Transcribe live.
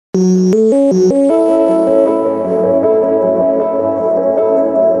So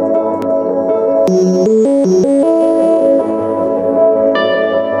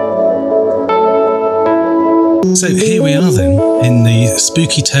here we are then, in the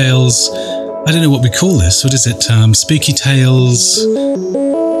Spooky Tales, I don't know what we call this, what is it, Spooky Tales,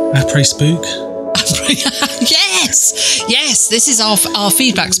 Après Spook? Yes, this is our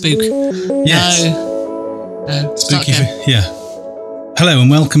feedback spook. Yes. No. Spooky, yeah. Hello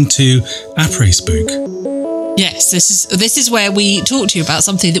and welcome to Après Spook. Yes, this is where we talk to you about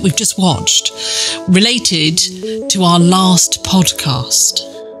something that we've just watched, related to our last podcast.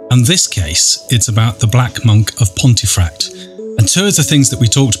 In this case, it's about the Black Monk of Pontefract. And two of the things that we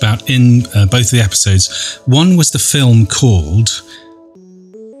talked about in both of the episodes, one was the film called...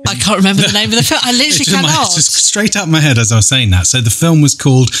 I can't remember the name of the film. I literally cannot. It's just straight out of my head as I was saying that. So the film was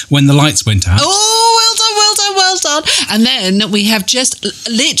called When the Lights Went Out. Oh, well done. And then we have just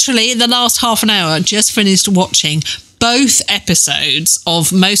literally in the last half an hour just finished watching both episodes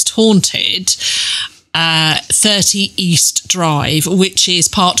of Most Haunted, 30 East Drive, which is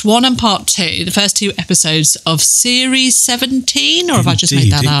part 1 and part 2, the first 2 episodes of series 17, or have I just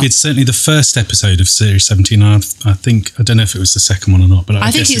made that up? It's certainly the first episode of series 17. I don't know if it was the second one or not, but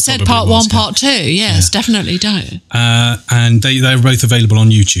I think guess it said part 1, part 2. Yes, definitely do. And they're both available on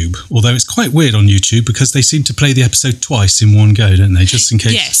YouTube, although it's quite weird on YouTube because they seem to play the episode twice in one go, don't they? Just in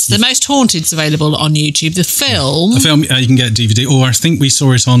case. Yes, The Most Haunted's available on YouTube. The film you can get DVD, or I think we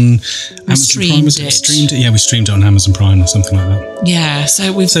saw it on Amazon Prime. Streamed it? Yeah, we streamed it on Amazon Prime or something like that. Yeah,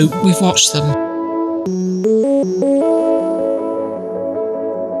 so we've watched them.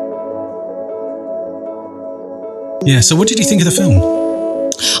 Yeah, so what did you think of the film?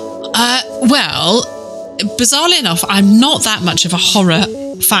 Well, bizarrely enough, I'm not that much of a horror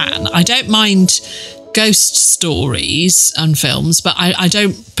fan. I don't mind ghost stories and films, but I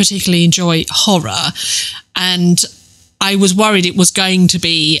don't particularly enjoy horror. And I was worried it was going to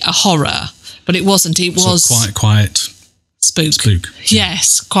be a horror, but it wasn't. It was quiet. Spook.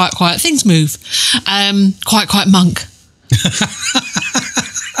 Yes, quiet. Things move. Quiet monk.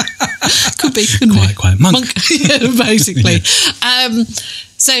 Could be, couldn't it? Quiet monk. Basically.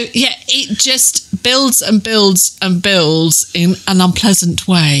 So yeah, it just builds and builds and builds in an unpleasant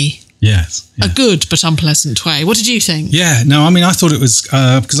way. Yes. Yeah. A good but unpleasant way. What did you think? Yeah, no, I mean, I thought it was,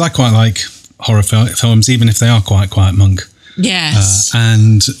 because I quite like horror films, even if they are quiet monk. Yes.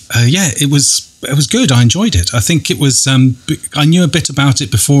 It was good. I enjoyed it. I think it was, I knew a bit about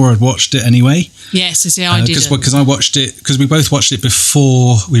it before I'd watched it anyway. Yes, I did. Because I watched it, because we both watched it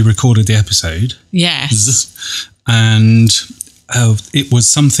before we recorded the episode. Yes. And it was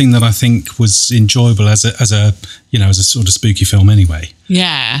something that I think was enjoyable as a sort of spooky film anyway.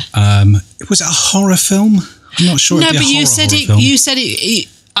 Yeah. Was it a horror film? I'm not sure. No, but you said it. You said it.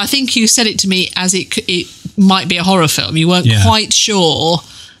 I think you said it to me as it might be a horror film. You weren't quite sure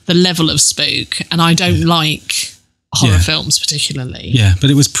the level of spook, and I don't like horror films particularly. Yeah, but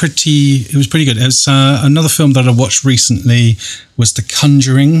it was pretty good. It was another film that I watched recently was The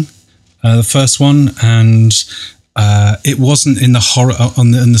Conjuring, the first one, and it wasn't in the horror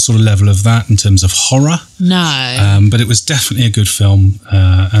on the sort of level of that in terms of horror. No, but it was definitely a good film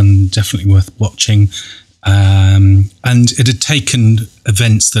and definitely worth watching. And it had taken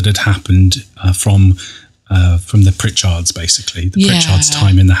events that had happened from the Pritchards, basically the Pritchards'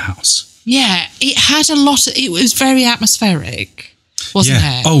 time in the house. Yeah, it had a lot. It was very atmospheric, wasn't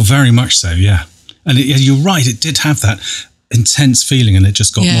it? Oh, very much so. Yeah, and you're right. It did have that intense feeling, and it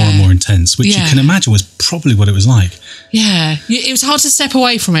just got more and more intense, which you can imagine was probably what it was like. Yeah, it was hard to step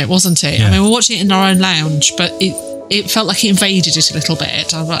away from it, wasn't it? Yeah. I mean, we're watching it in our own lounge, but it felt like it invaded it a little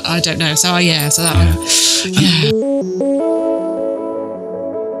bit. I don't know. So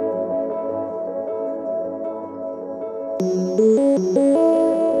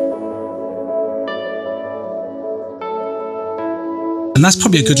And that's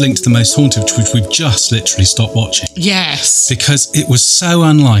probably a good link to The Most Haunted, which we've just literally stopped watching. Yes. Because it was so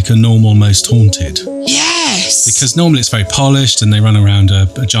unlike a normal Most Haunted. Yes. Because normally it's very polished and they run around a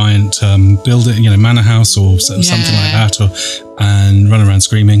giant building, manor house or something like that, and run around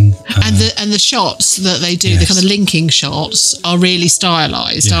screaming. And the shots that they do, the kind of linking shots, are really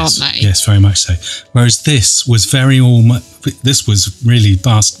stylised, aren't they? Yes, very much so. Whereas this was really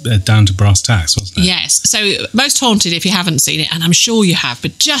down to brass tacks, wasn't it? Yes. So Most Haunted, if you haven't seen it, and I'm sure you have,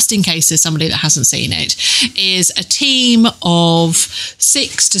 but just in case there's somebody that hasn't seen it, is a team of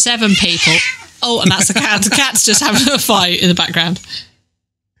 6 to 7 people. Oh, and that's the cat. The cat's just having a fight in the background.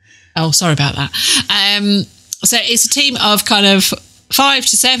 Oh, sorry about that. So it's a team of kind of 5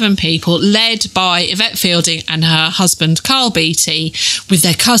 to 7 people, led by Yvette Fielding and her husband Carl Beattie, with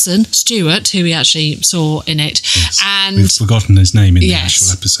their cousin Stuart, who we actually saw in it. Yes. And we've forgotten his name in the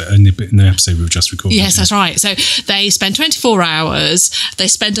actual episode, in the episode we've just recorded. Yes, that's right. So they spend 24 hours. They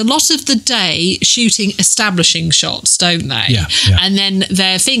spend a lot of the day shooting establishing shots, don't they? Yeah. And then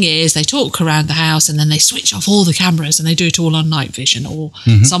their thing is they talk around the house and then they switch off all the cameras and they do it all on night vision or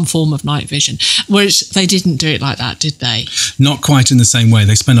some form of night vision, whereas they didn't do it like that, did they? Not quite in the same way.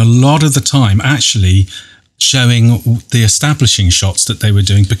 They spent a lot of the time actually showing the establishing shots that they were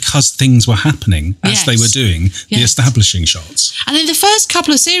doing because things were happening as they were doing the establishing shots. And in the first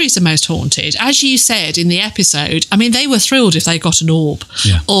couple of series of Most Haunted, as you said in the episode, I mean, they were thrilled if they got an orb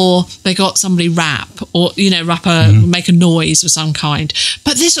or they got somebody rap or, make a noise of some kind.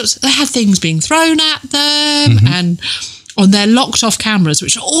 But they had things being thrown at them and on their locked off cameras,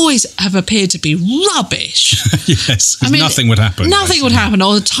 which always have appeared to be rubbish. Yes, because nothing would happen. Nothing would happen.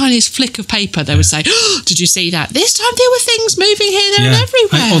 Or the tiniest flick of paper, they would say, oh, did you see that? This time there were things moving here, there and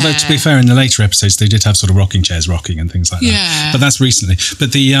everywhere. Although, to be fair, in the later episodes, they did have sort of rocking chairs rocking and things like that. But that's recently.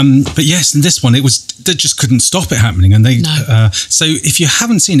 But but yes, in this one, they just couldn't stop it happening. And so if you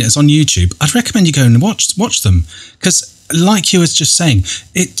haven't seen it, it's on YouTube. I'd recommend you go and watch them because, like you were just saying,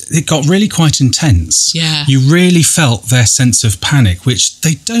 it got really quite intense. Yeah. You really felt their sense of panic, which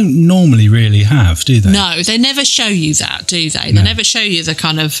they don't normally really have, do they? No, they never show you that, do they? They never show you the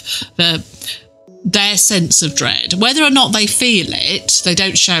kind of their sense of dread. Whether or not they feel it, they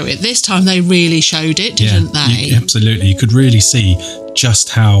don't show it. This time they really showed it, didn't they? Absolutely. You could really see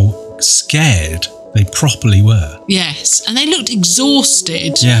just how scared they properly were. Yes, and they looked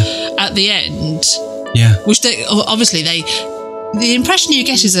exhausted at the end. Yeah. Which they obviously the impression you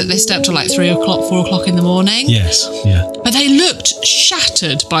get is that they slept till like 3 o'clock, 4 o'clock in the morning. Yes, yeah. But they looked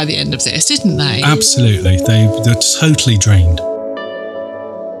shattered by the end of this, didn't they? Absolutely. They're totally drained.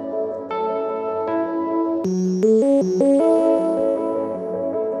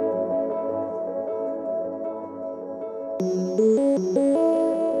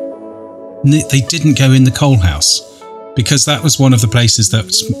 They didn't go in the coal house because that was one of the places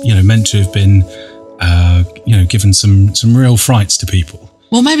that's meant to have been given some real frights to people.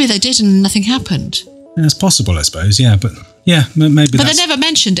 Well, maybe they did and nothing happened. Yeah, it's possible, I suppose. Yeah, but maybe. But they never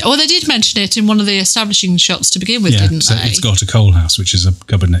mentioned it. Or they did mention it in one of the establishing shots to begin with, didn't they? It's got a coal house, which is a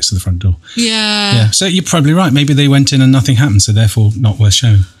cupboard next to the front door. Yeah. Yeah. So you're probably right. Maybe they went in and nothing happened, so therefore not worth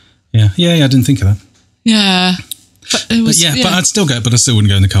showing. Yeah. Yeah. I didn't think of that. Yeah. But I'd still go, but I still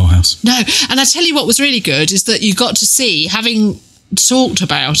wouldn't go in the coal house. No, and I tell you what was really good is that you got to see, having talked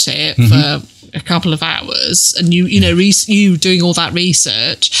about it for a couple of hours, and you doing all that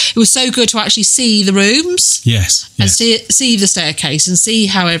research, it was so good to actually see the rooms. Yes. And see the staircase and see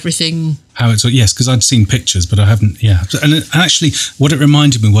how everything. Yes, because I'd seen pictures, but I haven't. Yeah, and actually, what it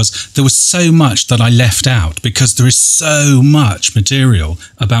reminded me was there was so much that I left out because there is so much material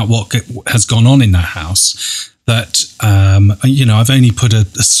about what has gone on in that house. That I've only put a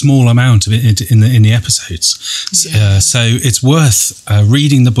small amount of it in the episodes, so it's worth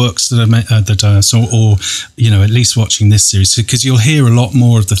reading the books that I saw, or at least watching this series, because you'll hear a lot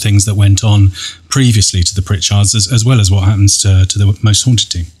more of the things that went on previously to the Pritchards, as well as what happens to the Most Haunted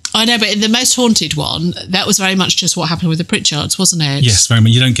team. I know, but in the Most Haunted one, that was very much just what happened with the Pritchards, wasn't it? Yes, very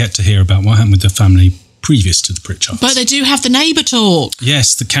much. You don't get to hear about what happened with the family previous to the Pritchards. But they do have the neighbour talk.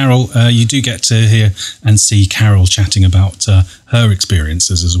 Yes, the Carol, you do get to hear and see Carol chatting about her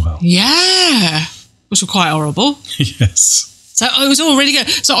experiences as well. Yeah, which were quite horrible. Yes. So it was all really good.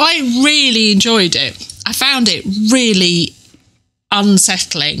 So I really enjoyed it. I found it really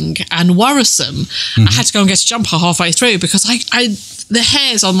unsettling and worrisome. I had to go and get a jumper halfway through because the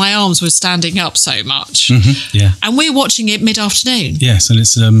hairs on my arms were standing up so much. Yeah. And we're watching it mid-afternoon. Yes, and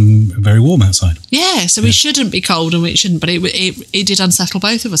it's very warm outside. Yeah, so it shouldn't be cold and it shouldn't, but it did unsettle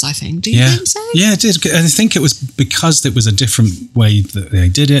both of us, I think. Do you think so? Yeah, it did. And I think it was because it was a different way that they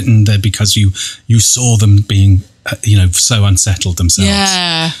did it, and because you saw them being so unsettled themselves.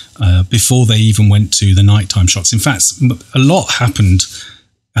 Yeah. Before they even went to the nighttime shots. In fact, a lot happened.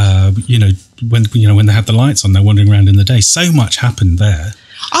 When they had the lights on, they're wandering around in the day. So much happened there.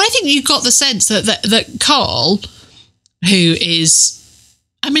 I think you got the sense that Carl, who is,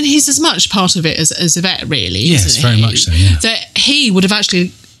 I mean, he's as much part of it as Yvette, really. Yes, isn't very he? much so. Yeah. That he would have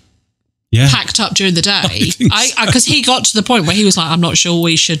actually packed up during the day, because he got to the point where he was like, "I'm not sure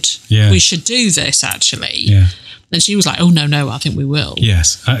we should do this actually." Yeah. And she was like, "Oh no, I think we will."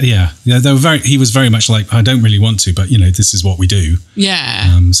 Yes, they were he was very much like, "I don't really want to, but this is what we do."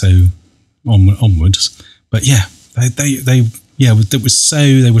 Yeah. So onwards, but yeah, they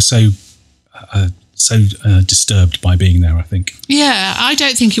were so disturbed by being there, I think. Yeah, I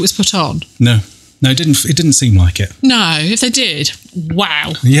don't think it was put on. No, it didn't seem like it. No, if they did,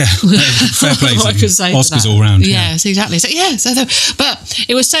 wow. Yeah, fair play to I them. could say Oscars that. all round. Yes, exactly. But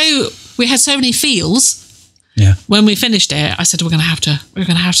it was we had so many feels. Yeah. When we finished it, I said we're going to have to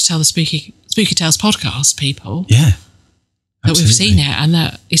tell the SpookyTales podcast people. Yeah. That we've seen it, and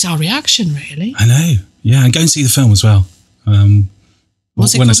that is our reaction, really. I know. Yeah, and go and see the film as well.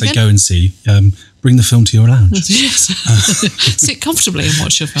 What's it when I called say again? go and see, bring the film to your lounge. Yes. Sit comfortably and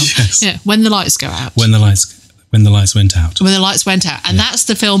watch your film. Yes. Yeah. When the lights go out. When the lights went out. When the lights went out, and that's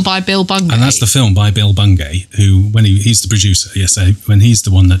the film by Bill Bungay. And that's the film by Bill Bungay, who when he's the producer. Yes, so when he's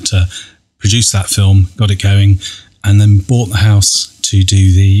the one that produced that film, got it going, and then bought the house to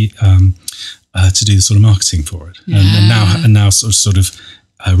do the sort of marketing for it, Yeah. and now sort of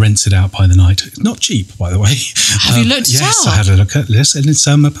rents it out by the night. It's not cheap, by the way. Have you looked it up? Yes, I had a look at this, and it's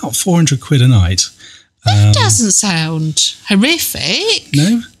about £400 a night. That doesn't sound horrific.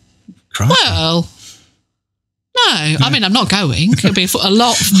 No, crikey. Well, no. I mean, I'm not going. It'd be a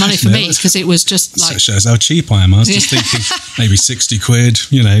lot of money for me because it was just So like. it shows how cheap I am. I was just thinking maybe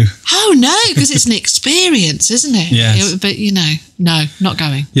 £60, you know. Oh no, because it's an experience, isn't it? Yes. But no, not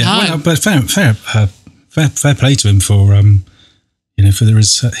going. Yeah, No. well, but fair play to him for for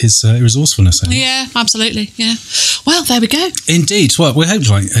his resourcefulness. I think. Yeah, absolutely. Yeah. Well, there we go. Indeed. Well, we hope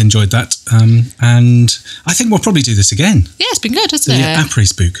you enjoyed that, and I think we'll probably do this again. Yeah, it's been good, hasn't it? Après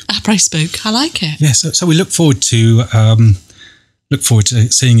Spook. Après Spook. I like it. Yeah. So we look forward to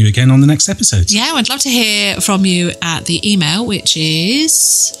seeing you again on the next episodes. Yeah, I'd love to hear from you at the email, which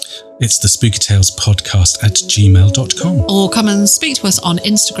is... It's the SpookyTalesPodcast@gmail.com. Or come and speak to us on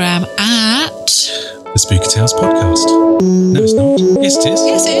Instagram at... The Spooky Tales Podcast. No, it's not. Yes, it is.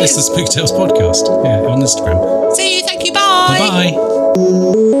 Yes, it is. It's the Spooky Tales Podcast. Yeah, on Instagram. See you. Thank you. Bye.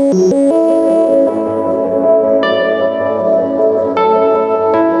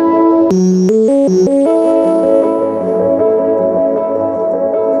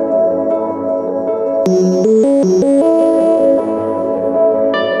 Bye-bye.